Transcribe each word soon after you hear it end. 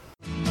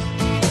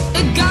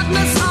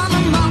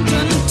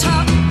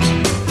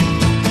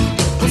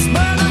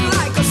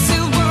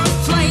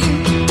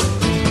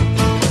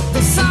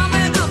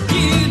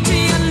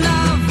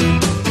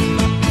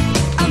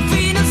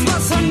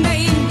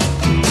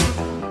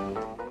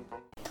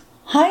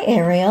Hi,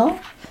 Ariel.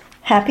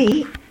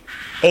 Happy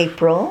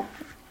April.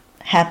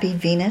 Happy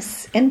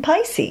Venus in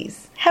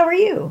Pisces. How are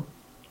you?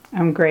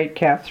 I'm great,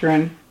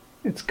 Catherine.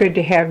 It's good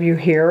to have you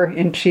here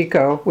in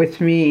Chico with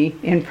me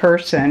in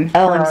person for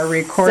our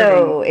recording. I'm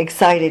so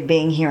excited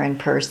being here in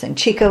person.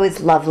 Chico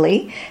is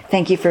lovely.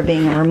 Thank you for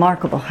being a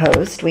remarkable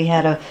host. We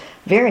had a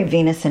very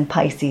Venus in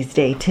Pisces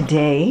day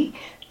today,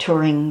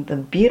 touring the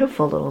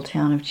beautiful little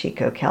town of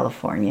Chico,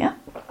 California.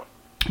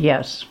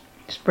 Yes,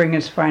 spring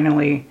is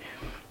finally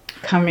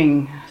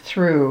coming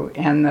through,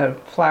 and the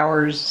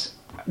flowers,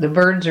 the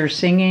birds are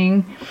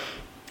singing,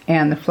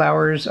 and the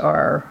flowers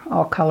are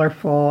all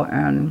colorful.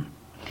 And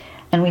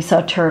we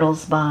saw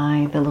turtles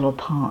by the little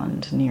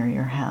pond near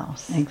your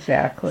house.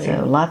 Exactly.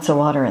 So lots of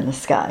water in the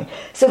sky.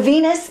 So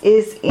Venus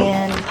is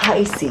in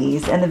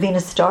Pisces, and the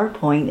Venus star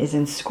point is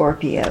in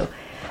Scorpio.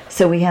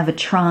 So we have a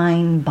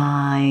trine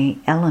by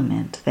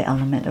element, the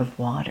element of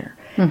water.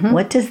 Mm-hmm.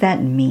 What does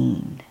that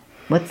mean?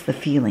 What's the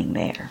feeling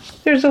there?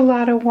 There's a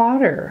lot of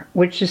water,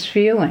 which is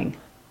feeling.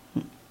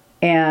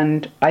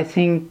 And I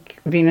think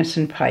Venus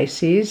in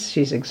Pisces,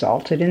 she's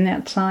exalted in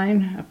that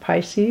sign of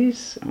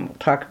Pisces. And we'll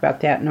talk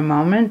about that in a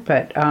moment.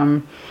 But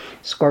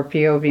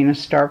Scorpio,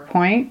 Venus star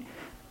point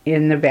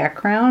in the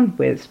background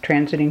with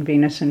transiting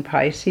Venus in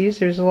Pisces,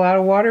 there's a lot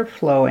of water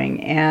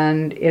flowing.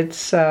 And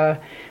it's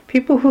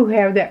people who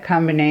have that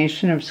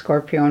combination of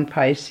Scorpio and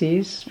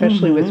Pisces,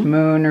 especially mm-hmm. with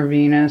Moon or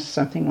Venus,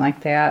 something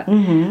like that,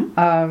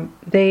 mm-hmm.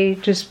 They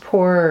just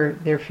pour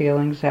their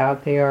feelings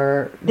out.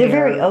 They're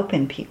very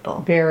open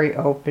people. Very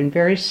open,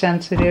 very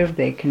sensitive.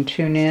 They can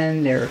tune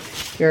in.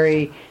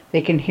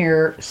 They can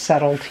hear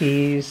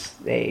subtleties.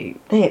 They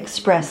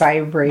express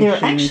vibrations.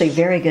 They're actually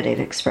very good at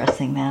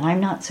expressing that. I'm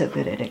not so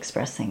good at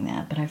expressing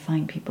that, but I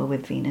find people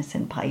with Venus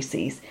in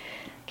Pisces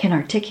can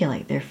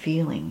articulate their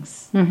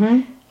feelings.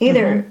 Mm-hmm.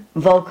 Either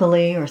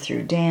vocally or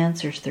through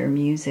dance or through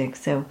music.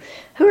 So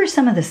who are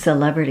some of the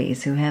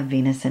celebrities who have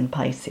Venus in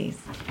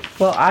Pisces?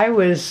 Well, I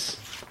was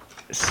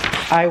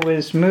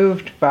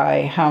moved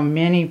by how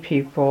many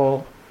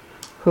people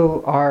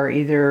who are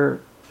either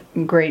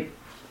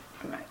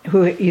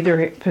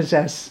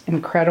possess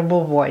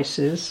incredible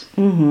voices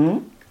mm-hmm.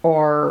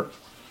 or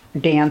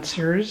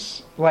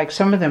dancers, like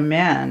some of the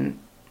men,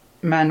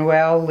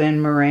 Manuel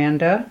Lin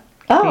Miranda,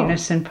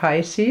 Venus in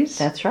Pisces.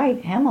 That's right,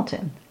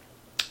 Hamilton.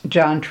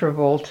 John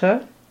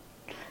Travolta.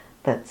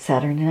 That's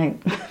Saturday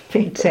Night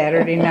Fever.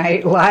 Saturday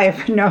Night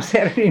Live. No,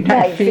 Saturday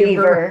Night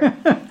Fever.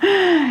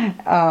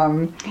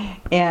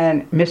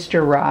 And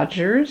Mr.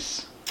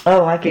 Rogers.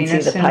 Oh, I can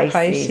Venus see the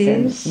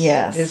Pisces.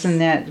 Yes. Isn't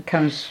that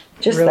comes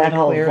just really that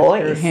whole clear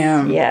voice through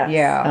him. Yes.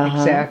 Yeah,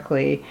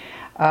 exactly.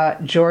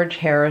 George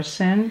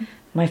Harrison.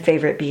 My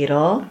favorite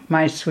Beatle.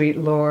 My Sweet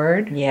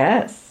Lord.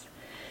 Yes.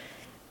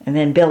 And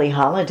then Billie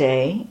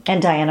Holiday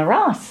and Diana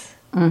Ross.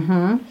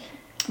 Mm-hmm.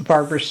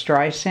 Barbara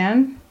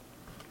Streisand.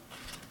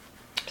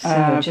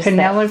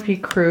 Penelope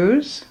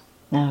Cruz.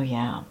 Oh,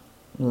 yeah.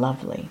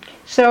 Lovely.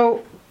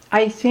 So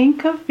I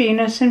think of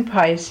Venus in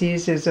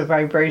Pisces as a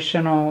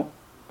vibrational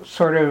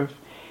sort of,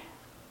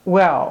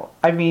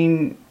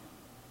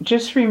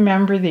 just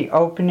remember the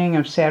opening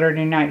of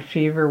Saturday Night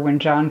Fever when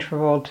John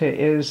Travolta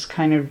is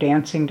kind of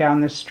dancing down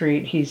the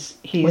street. He's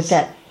with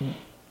that.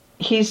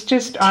 He's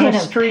just on a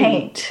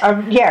street.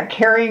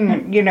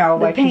 Carrying,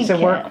 like he's a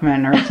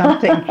workman or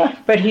something.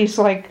 But he's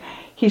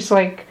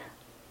like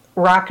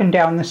rocking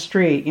down the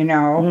street,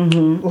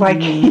 mm-hmm. like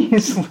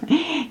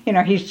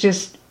mm-hmm. he's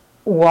just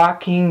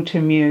walking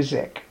to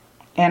music.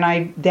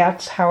 And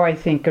that's how I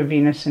think of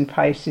Venus in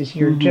Pisces.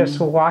 You're mm-hmm. just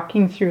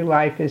walking through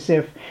life as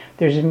if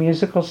there's a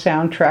musical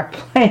soundtrack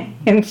playing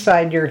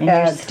inside your and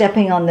head. You're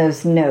stepping on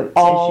those notes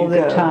all as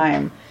you the go.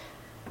 time.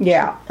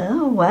 Yeah.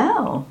 Oh,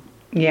 wow.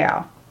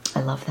 Yeah. I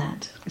love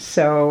that.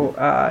 So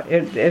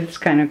it's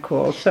kind of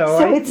cool. So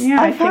I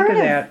think of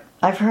that.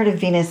 I've heard of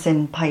Venus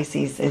in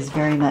Pisces is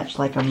very much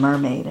like a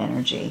mermaid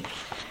energy.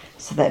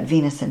 So that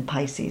Venus in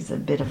Pisces, a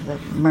bit of the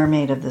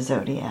mermaid of the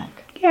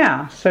zodiac.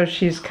 Yeah, so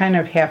she's kind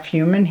of half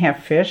human,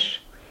 half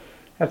fish.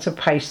 That's a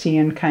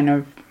Piscean kind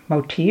of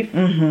motif.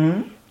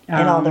 Mm-hmm.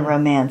 And all the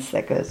romance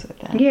that goes with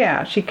that.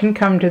 Yeah, she can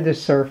come to the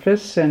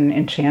surface and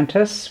enchant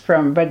us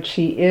but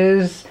she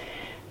is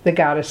the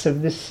goddess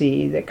of the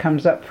sea that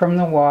comes up from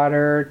the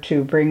water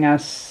to bring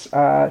us,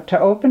 to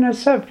open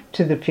us up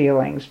to the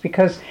feelings.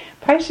 Because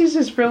Pisces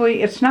is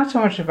really, it's not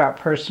so much about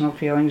personal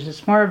feelings,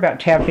 it's more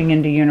about tapping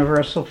into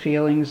universal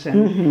feelings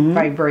and mm-hmm.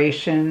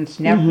 vibrations.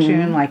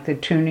 Neptune, mm-hmm. like the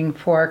tuning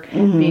fork,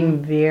 mm-hmm.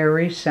 being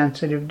very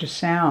sensitive to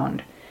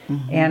sound.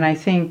 Mm-hmm. And I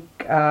think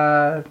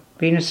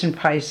Venus in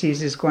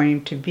Pisces is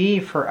going to be,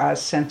 for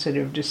us,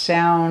 sensitive to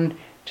sound,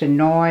 to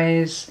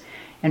noise,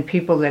 and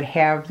people that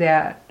have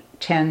that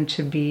tend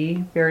to be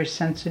very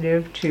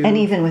sensitive to... And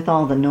even with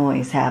all the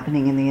noise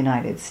happening in the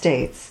United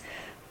States,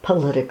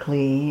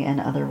 politically and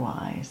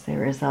otherwise,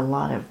 there is a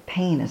lot of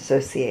pain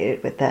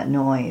associated with that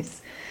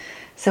noise.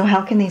 So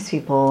how can these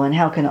people, and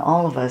how can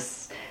all of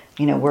us,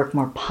 work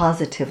more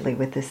positively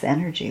with this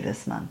energy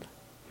this month?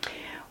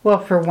 Well,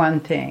 for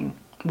one thing,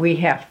 we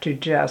have to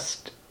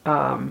just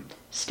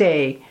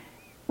stay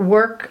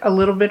work a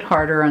little bit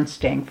harder on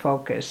staying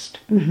focused.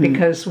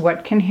 Because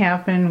what can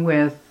happen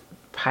with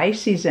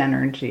Pisces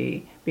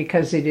energy,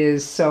 because it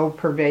is so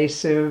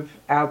pervasive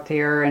out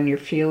there and you're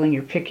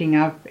picking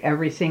up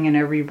everything and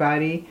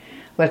everybody.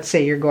 Let's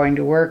say you're going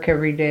to work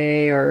every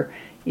day, or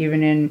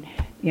even in,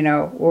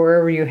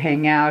 wherever you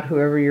hang out,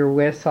 whoever you're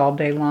with all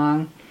day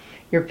long,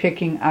 you're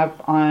picking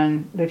up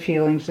on the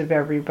feelings of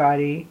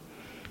everybody.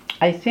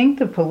 I think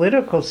the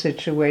political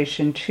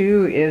situation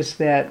too is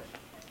that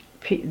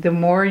the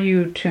more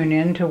you tune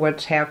into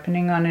what's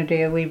happening on a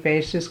daily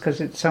basis,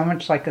 because it's so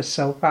much like a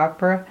soap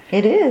opera.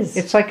 It is.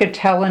 It's like a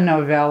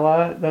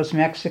telenovela, those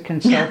Mexican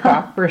soap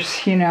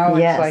operas, Yes.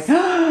 It's like,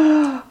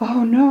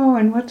 oh no,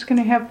 and what's going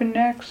to happen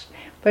next?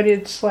 But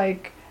it's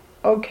like,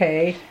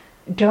 okay,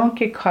 don't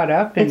get caught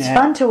up in it. It's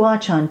fun to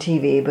watch on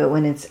TV, but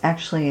when it's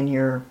actually in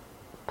your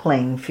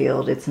playing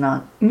field, it's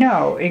not.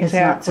 No, exactly. It's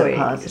not so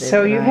positive.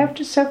 So you have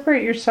to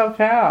separate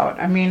yourself out.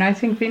 I mean, I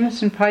think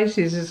Venus in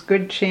Pisces is a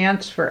good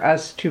chance for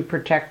us to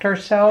protect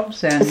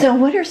ourselves. And so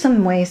what are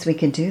some ways we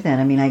could do that?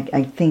 I mean,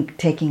 I think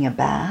taking a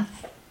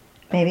bath,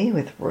 maybe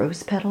with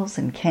rose petals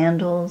and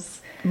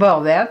candles.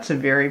 Well, that's a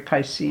very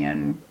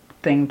Piscean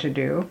thing to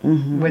do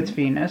with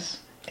Venus.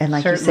 And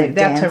like Certainly, you said,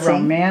 that's dancing. a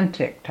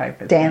romantic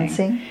type of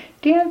Dancing. thing.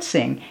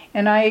 Dancing.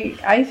 And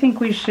I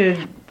think we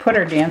should put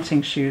our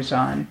dancing shoes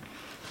on.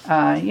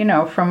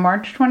 From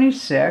March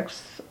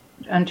 26th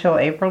until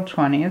April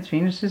 20th,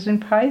 Venus is in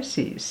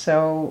Pisces.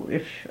 So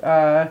if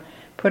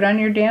put on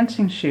your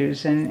dancing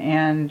shoes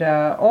and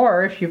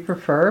or if you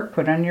prefer,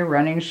 put on your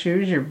running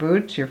shoes, your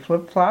boots, your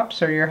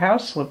flip-flops, or your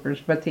house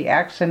slippers. But the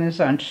accent is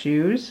on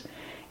shoes.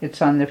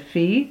 It's on the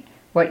feet,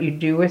 what you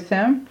do with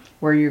them,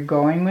 where you're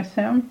going with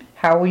them,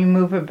 how we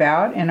move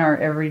about in our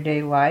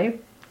everyday life.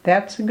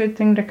 That's a good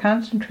thing to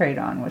concentrate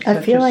on with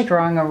such a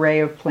strong array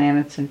of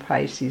planets in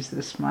Pisces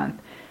this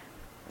month.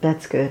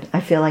 That's good.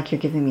 I feel like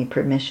you're giving me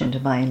permission to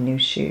buy new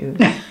shoes.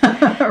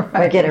 Right.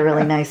 Or get a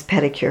really nice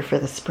pedicure for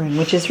the spring,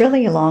 which is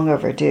really long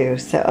overdue.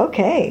 So,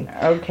 okay.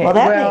 Okay. Well,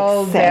 that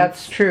makes sense.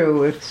 That's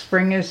true. If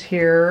spring is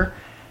here,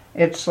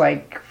 it's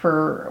like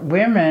for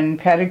women,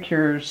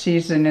 pedicure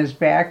season is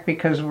back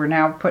because we're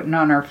now putting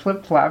on our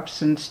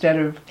flip-flops instead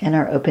of... And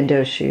our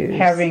open-toe shoes.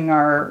 Having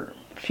our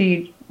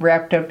feet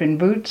wrapped up in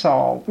boots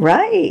all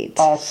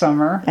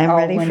summer. I'm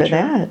ready winter, for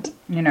that.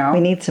 We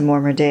need some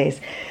warmer days.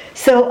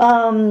 So,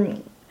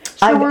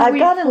 I've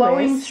got a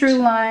flowing list. through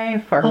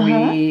life?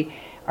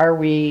 Are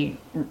we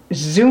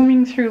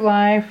zooming through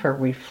life? Are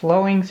we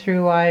flowing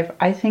through life?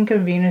 I think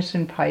of Venus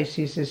in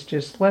Pisces as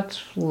just let's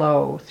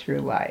flow through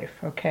life,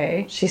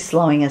 okay? She's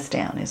slowing us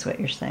down, is what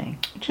you're saying.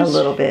 Just a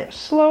little bit.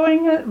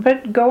 Slowing it,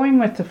 but going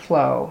with the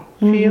flow,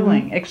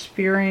 feeling,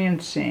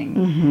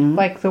 experiencing,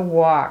 like the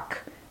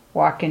walk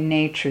in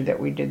nature that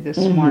we did this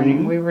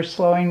morning. We were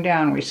slowing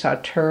down. We saw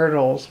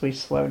turtles. We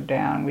slowed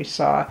down. We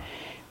saw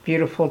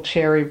beautiful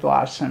cherry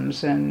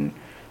blossoms, and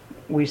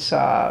we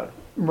saw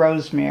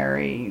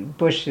rosemary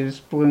bushes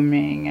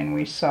blooming, and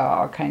we saw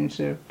all kinds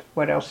of,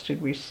 what else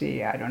did we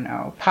see? I don't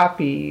know,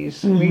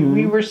 poppies.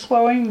 We were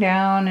slowing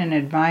down and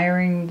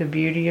admiring the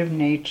beauty of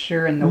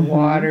nature and the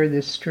water,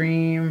 the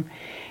stream,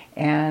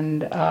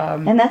 and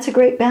that's a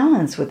great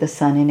balance with the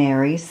sun in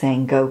Aries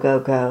saying go, go,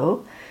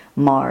 go.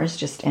 Mars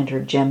just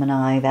entered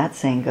Gemini, that's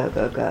saying go,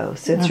 go, go.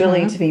 So it's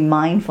really to be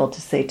mindful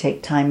to say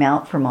take time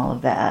out from all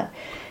of that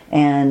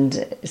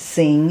and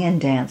sing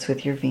and dance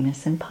with your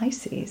Venus in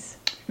Pisces.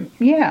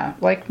 Yeah,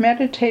 like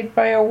meditate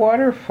by a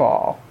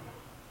waterfall.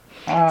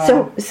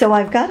 So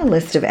I've got a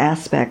list of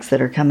aspects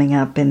that are coming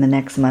up in the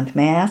next month.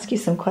 May I ask you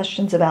some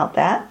questions about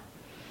that?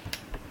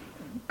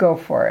 Go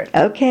for it.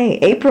 Okay,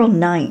 April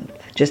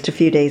 9th, just a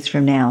few days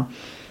from now,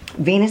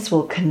 Venus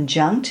will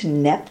conjunct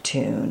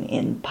Neptune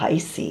in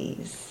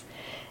Pisces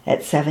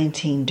at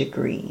 17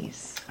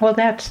 degrees. Well,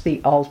 that's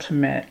the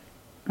ultimate.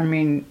 I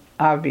mean,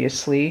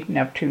 obviously,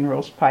 Neptune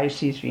rules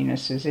Pisces.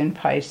 Venus is in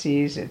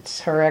Pisces.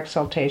 It's her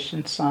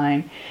exaltation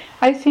sign.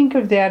 I think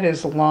of that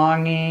as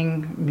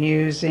longing,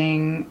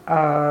 musing,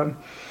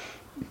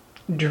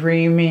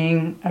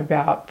 dreaming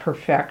about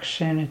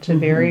perfection. It's a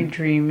very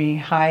dreamy,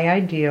 high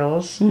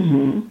ideals,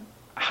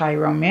 high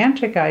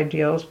romantic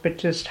ideals, but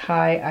just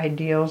high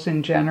ideals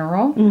in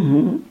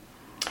general.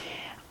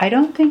 I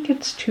don't think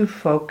it's too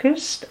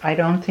focused. I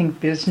don't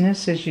think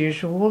business as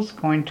usual is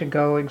going to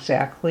go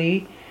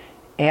exactly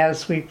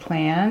as we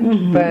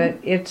planned, but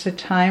it's a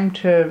time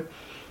to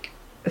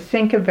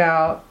think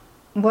about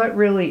what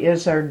really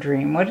is our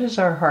dream, what is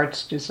our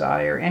heart's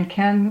desire, and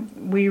can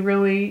we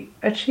really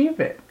achieve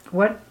it?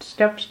 What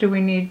steps do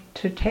we need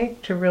to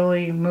take to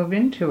really move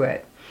into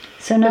it?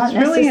 So not it's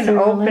really an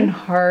necessarily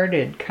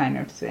open-hearted kind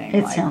of thing.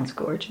 It sounds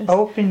gorgeous.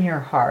 Open your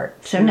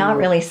heart. So not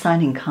really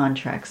signing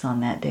contracts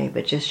on that day,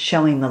 but just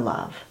showing the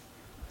love.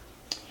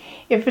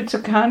 If it's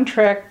a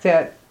contract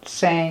that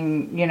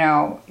saying,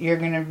 you're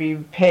going to be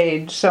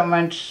paid so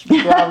much,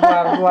 blah,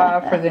 blah,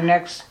 blah, for the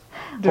next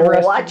the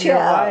rest Watch of your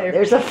out, life.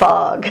 there's a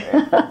fog.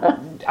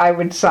 I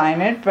would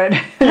sign it, but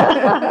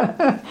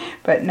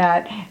but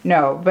not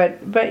no.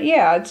 But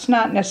yeah, it's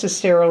not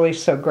necessarily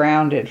so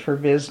grounded for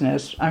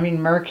business. I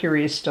mean,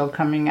 Mercury is still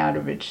coming out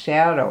of its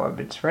shadow of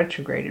its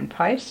retrograde in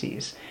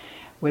Pisces,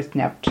 with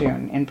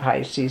Neptune in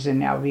Pisces and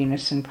now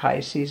Venus in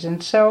Pisces,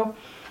 and so.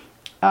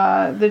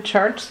 The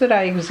charts that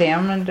I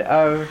examined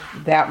of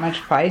that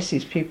much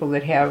Pisces, people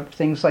that have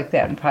things like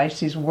that in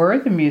Pisces, were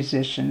the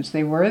musicians,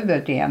 they were the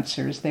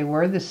dancers, they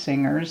were the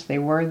singers, they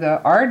were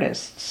the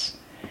artists.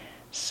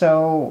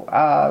 So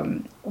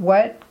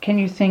what can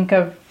you think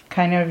of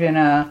kind of in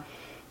a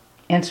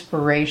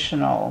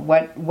inspirational,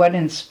 what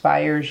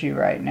inspires you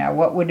right now?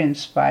 What would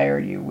inspire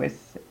you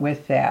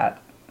with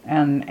that?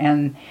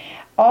 And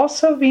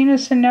also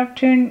Venus and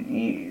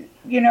Neptune,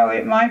 you know,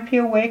 it might be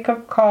a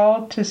wake-up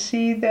call to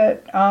see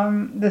that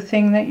the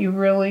thing that you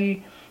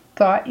really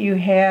thought you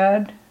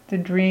had, the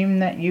dream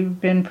that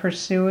you've been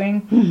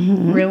pursuing,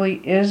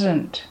 really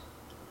isn't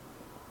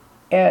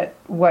at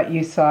what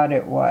you thought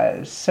it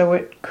was. So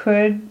it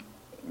could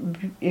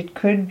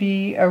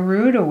be a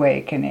rude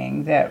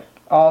awakening that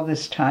all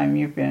this time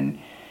you've been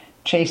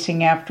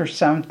chasing after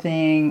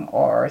something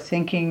or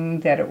thinking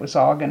that it was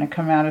all going to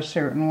come out a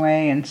certain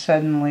way, and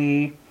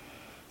suddenly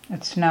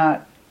it's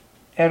not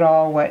at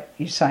all what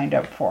you signed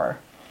up for.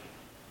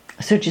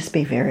 So just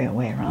be very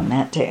aware on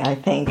that day, I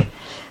think.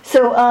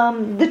 So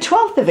the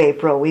 12th of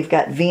April, we've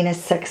got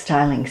Venus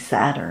sextiling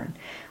Saturn,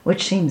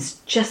 which seems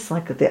just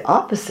like the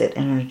opposite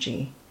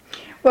energy.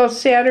 Well,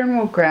 Saturn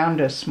will ground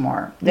us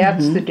more.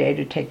 That's the day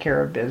to take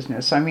care of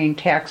business. I mean,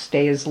 tax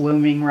day is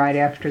looming right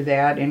after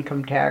that.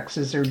 Income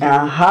taxes are due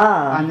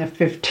on the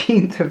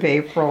 15th of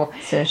April.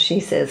 So she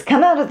says,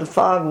 come out of the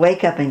fog,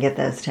 wake up and get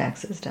those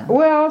taxes done.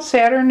 Well,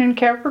 Saturn in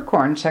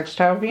Capricorn,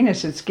 sextile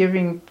Venus, it's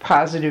giving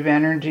positive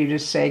energy to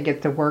say,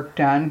 get the work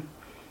done.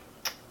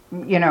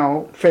 You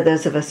know. For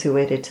those of us who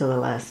waited till the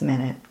last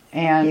minute.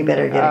 And you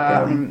better get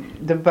it going.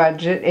 The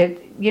budget,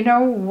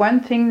 one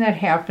thing that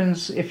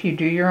happens if you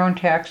do your own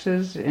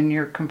taxes, and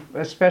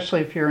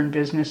especially if you're in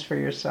business for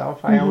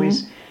yourself, I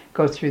always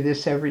go through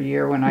this every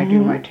year when I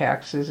do my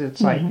taxes.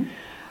 It's like,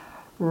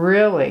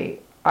 really,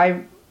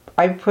 I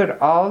put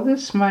all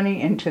this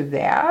money into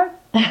that?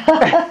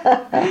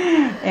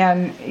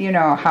 And,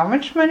 how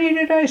much money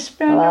did I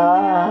spend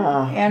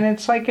on that? And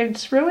it's like,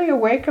 it's really a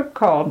wake-up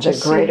call to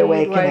see, great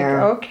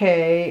awakener. Like,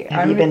 okay,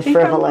 I think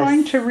frivolous?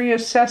 I'm going to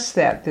reassess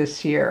that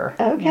this year.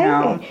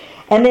 Okay.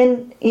 And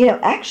then,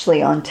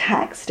 actually on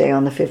tax day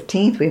on the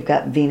 15th, we've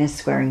got Venus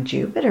squaring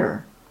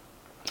Jupiter.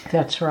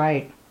 That's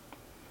right.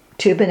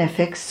 Two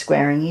benefics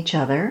squaring each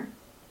other.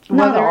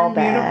 Well, they're in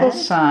mutable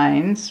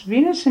signs.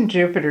 Venus and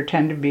Jupiter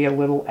tend to be a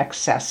little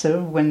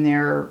excessive when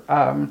they're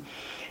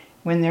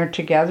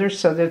together,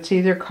 so that's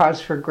either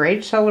cause for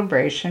great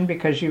celebration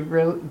because you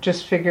really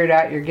just figured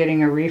out you're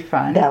getting a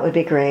refund. That would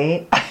be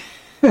great.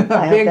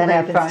 I hope that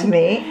happens to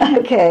me.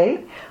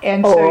 Okay.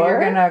 And so you're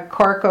going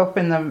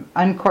to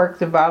uncork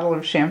the bottle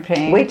of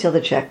champagne. Wait till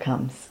the check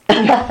comes.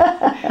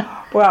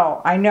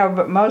 Well, I know,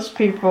 but most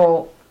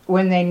people,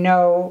 when they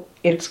know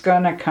it's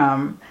going to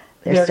come,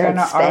 they're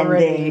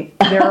already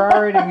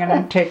going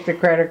to take the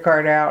credit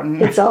card out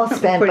and it's all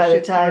spent by the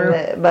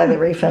time by the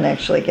refund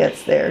actually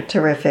gets there.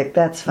 Terrific.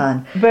 That's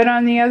fun. But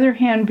on the other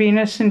hand,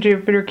 Venus and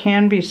Jupiter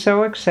can be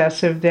so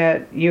excessive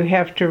that you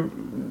have to,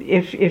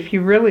 if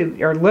you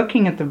really are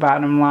looking at the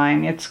bottom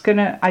line,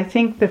 I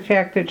think the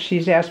fact that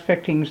she's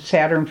aspecting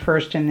Saturn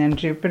first and then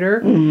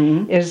Jupiter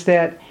is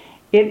that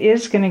it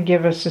is going to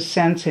give us a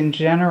sense in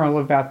general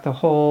about the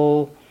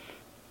whole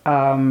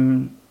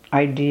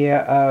idea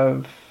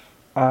of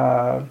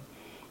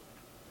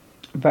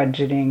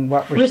budgeting,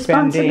 what we're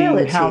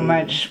spending, how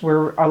much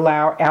we're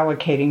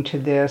allocating to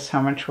this,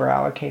 how much we're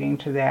allocating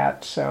to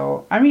that.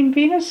 So, I mean,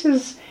 Venus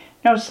is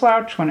no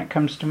slouch when it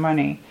comes to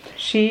money.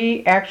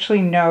 She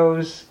actually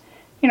knows,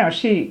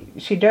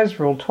 she does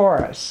rule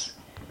Taurus.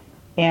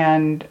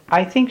 And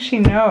I think she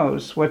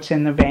knows what's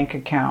in the bank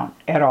account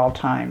at all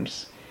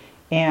times.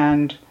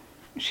 And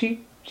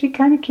she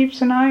kind of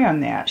keeps an eye on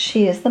that.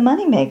 She is the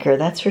moneymaker,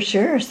 that's for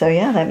sure. So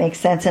yeah, that makes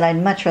sense. And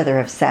I'd much rather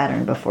have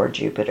Saturn before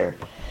Jupiter.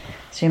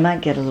 So you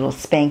might get a little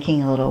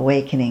spanking, a little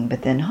awakening,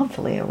 but then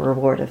hopefully a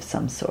reward of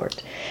some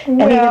sort. And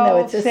well, even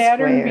though it's a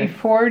Saturn square,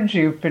 before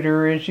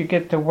Jupiter is you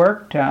get the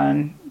work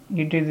done,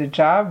 you do the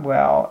job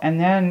well, and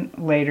then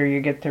later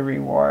you get the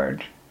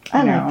reward.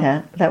 I like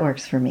that. That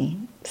works for me.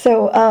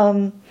 So,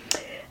 and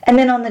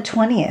then on the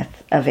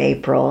 20th of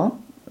April,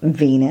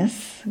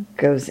 Venus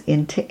goes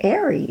into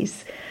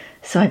Aries.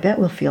 So I bet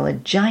we'll feel a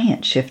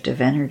giant shift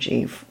of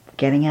energy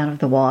getting out of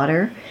the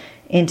water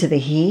into the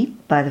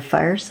heat by the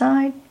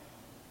fireside,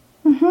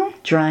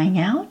 drying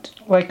out.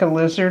 Like a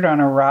lizard on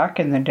a rock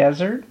in the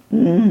desert.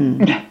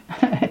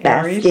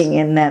 Basking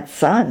in that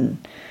sun.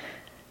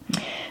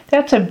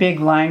 That's a big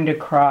line to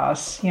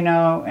cross,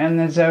 and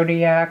the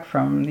zodiac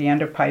from the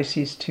end of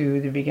Pisces to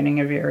the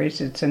beginning of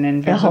Aries, it's an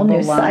invisible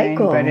line,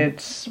 cycle. But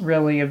it's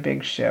really a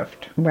big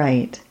shift.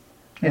 Right.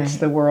 It's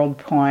the world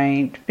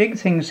point. Big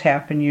things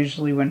happen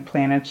usually when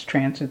planets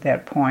transit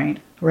that point.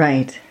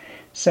 Right.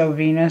 So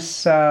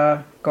Venus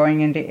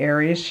going into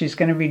Aries, she's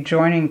going to be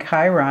joining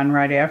Chiron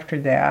right after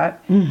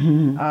that.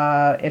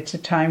 It's a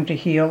time to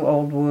heal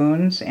old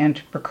wounds and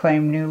to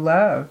proclaim new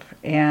love,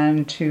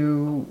 and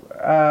to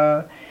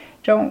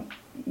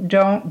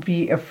don't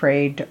be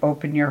afraid to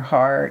open your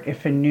heart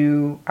if a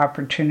new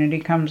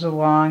opportunity comes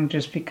along,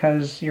 just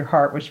because your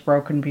heart was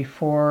broken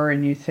before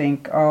and you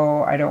think,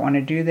 oh, I don't want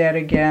to do that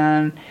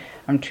again.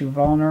 I'm too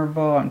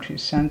vulnerable. I'm too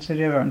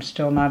sensitive. I'm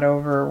still not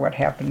over what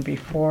happened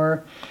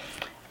before.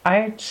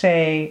 I'd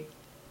say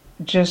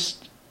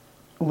just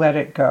let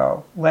it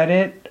go. Let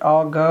it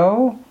all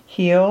go.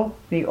 Heal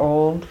the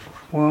old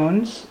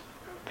wounds.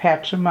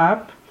 Patch them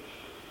up.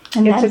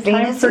 And it's that a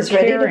time Venus for is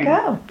ready to caring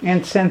go.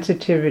 and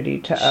sensitivity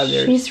to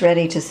others. She's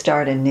ready to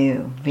start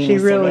anew.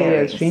 Venus She really in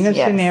Aries. is. Venus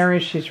in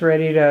Aries, she's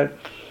ready to...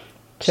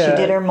 She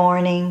did her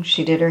mourning.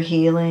 She did her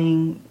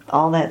healing.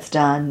 All that's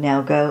done.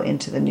 Now go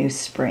into the new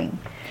spring.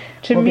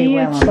 To me,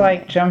 it's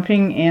like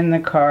jumping in the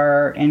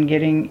car and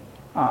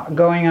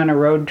going on a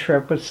road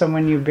trip with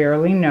someone you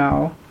barely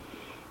know,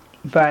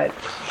 but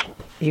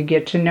you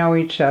get to know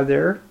each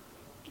other.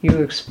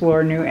 You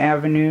explore new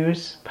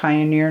avenues,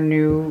 pioneer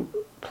new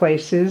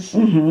places,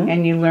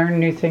 and you learn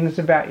new things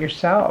about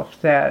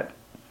yourself that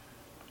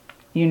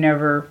you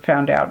never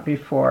found out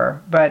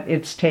before. But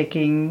it's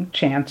taking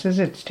chances,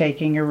 it's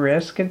taking a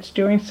risk, it's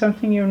doing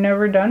something you've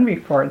never done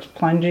before. It's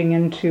plunging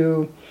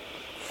into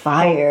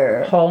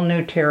fire. Whole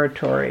new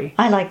territory.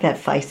 I like that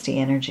feisty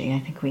energy. I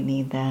think we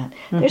need that.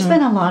 There's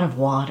been a lot of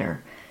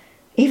water.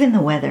 Even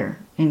the weather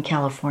in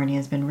California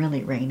has been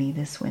really rainy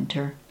this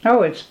winter.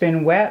 Oh, it's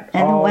been wet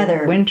and all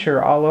weather.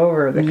 Winter all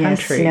over the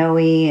country.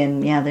 Snowy,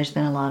 and there's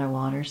been a lot of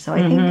water. So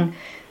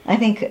I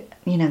think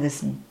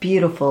this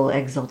beautiful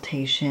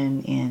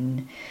exaltation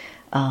in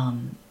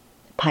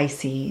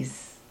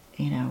Pisces,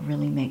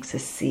 really makes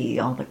us see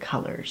all the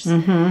colors.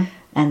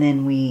 And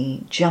then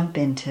we jump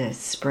into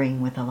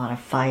spring with a lot of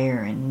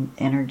fire and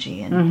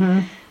energy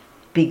and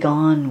be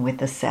gone with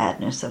the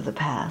sadness of the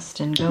past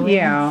and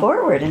go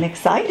forward and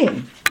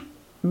exciting.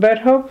 But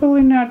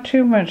hopefully not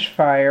too much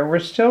fire. We're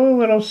still a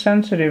little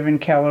sensitive in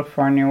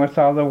California with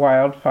all the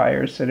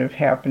wildfires that have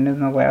happened in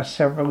the last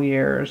several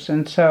years.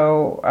 And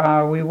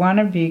so we want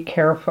to be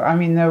careful. I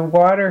mean, the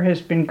water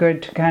has been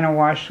good to kind of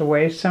wash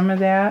away some of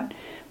that,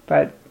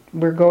 but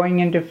we're going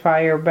into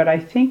fire. But I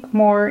think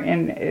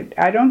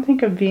I don't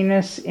think of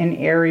Venus in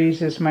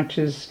Aries as much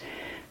as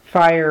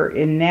fire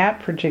in that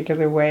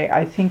particular way.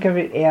 I think of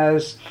it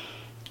as,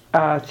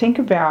 think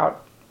about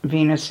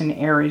Venus in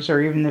Aries,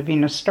 or even the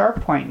Venus star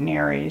point in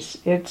Aries.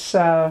 It's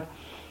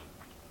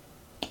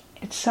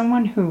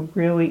someone who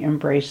really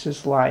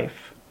embraces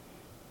life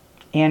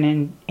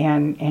and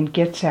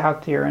gets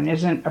out there and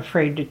isn't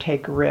afraid to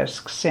take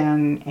risks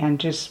and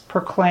just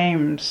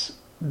proclaims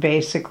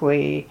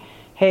basically,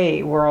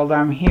 hey world,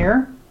 I'm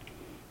here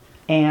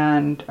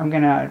and I'm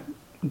gonna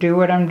do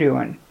what I'm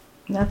doing.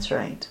 That's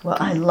right. Well,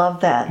 I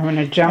love that. I'm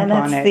gonna jump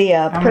on it.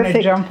 I'm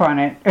gonna jump on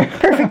it.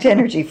 Perfect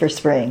energy for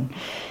spring.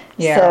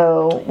 Yeah.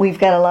 So we've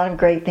got a lot of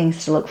great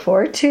things to look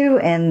forward to.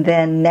 And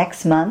then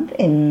next month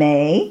in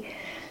May,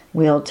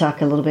 we'll talk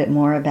a little bit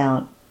more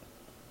about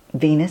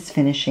Venus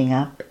finishing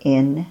up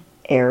in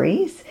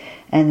Aries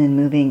and then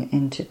moving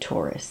into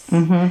Taurus.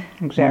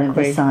 Exactly. One of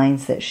the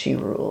signs that she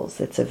rules.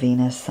 It's a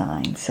Venus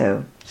sign.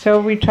 So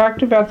we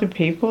talked about the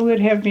people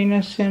that have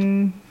Venus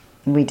in...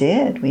 We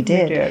did.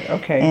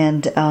 Okay.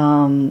 And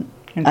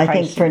I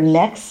think for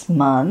next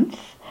month...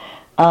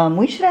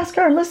 we should ask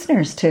our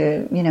listeners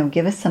to,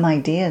 give us some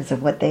ideas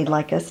of what they'd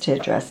like us to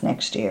address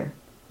next year.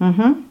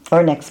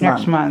 Or next month.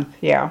 Next month,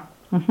 yeah.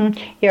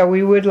 Yeah,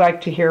 we would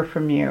like to hear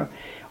from you.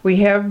 We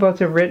have both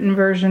a written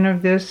version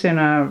of this in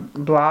a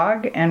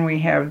blog, and we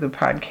have the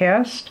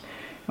podcast.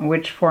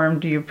 Which form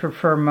do you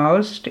prefer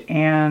most?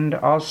 And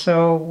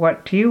also,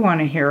 what do you want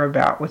to hear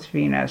about with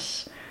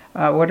Venus?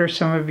 What are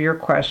some of your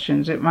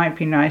questions? It might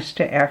be nice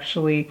to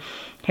actually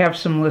have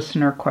some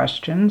listener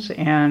questions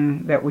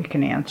and that we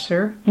can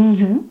answer.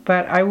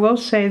 But I will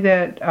say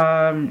that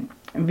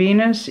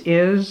Venus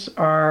is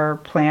our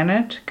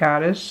planet,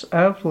 goddess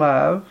of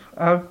love,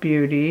 of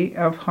beauty,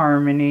 of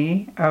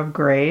harmony, of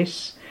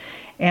grace.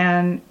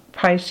 And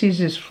Pisces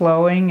is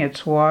flowing,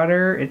 it's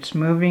water, it's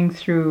moving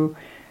through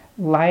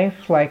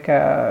life like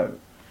a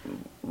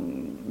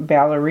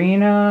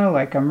ballerina,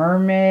 like a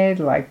mermaid,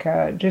 like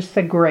just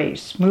the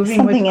grace, moving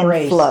something with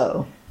grace. In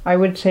flow. I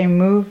would say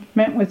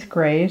movement with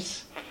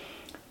grace.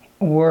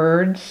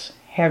 Words,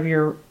 have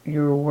your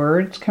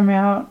words come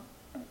out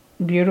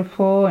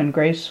beautiful and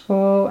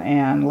graceful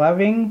and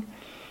loving.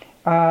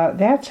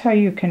 That's how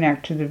you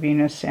connect to the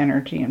Venus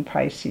energy in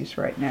Pisces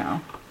right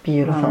now.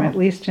 Beautiful. At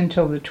least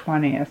until the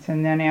 20th.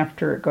 And then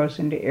after it goes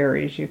into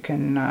Aries, you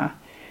can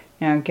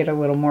get a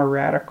little more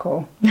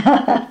radical.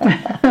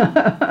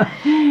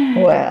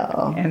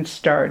 Well. And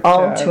start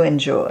all to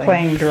enjoy.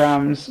 Playing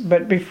drums.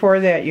 But before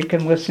that, you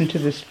can listen to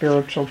the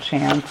spiritual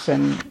chants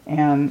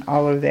and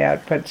all of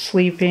that. But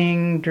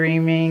sleeping,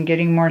 dreaming,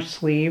 getting more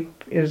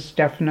sleep is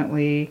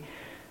definitely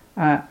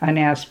an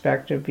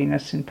aspect of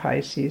Venus in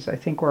Pisces. I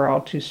think we're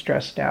all too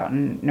stressed out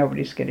and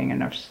nobody's getting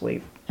enough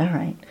sleep. All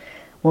right.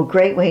 Well,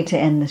 great way to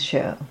end the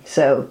show.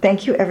 So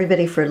thank you,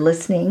 everybody, for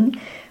listening.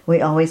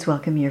 We always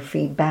welcome your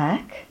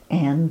feedback,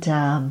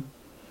 and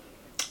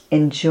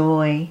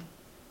enjoy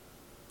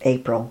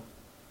April.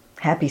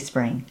 Happy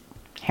spring.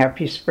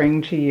 Happy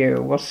spring to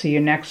you. We'll see you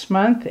next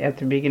month at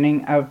the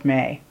beginning of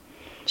May.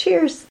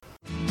 Cheers.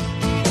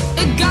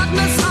 It got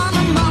me on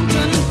a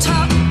mountain.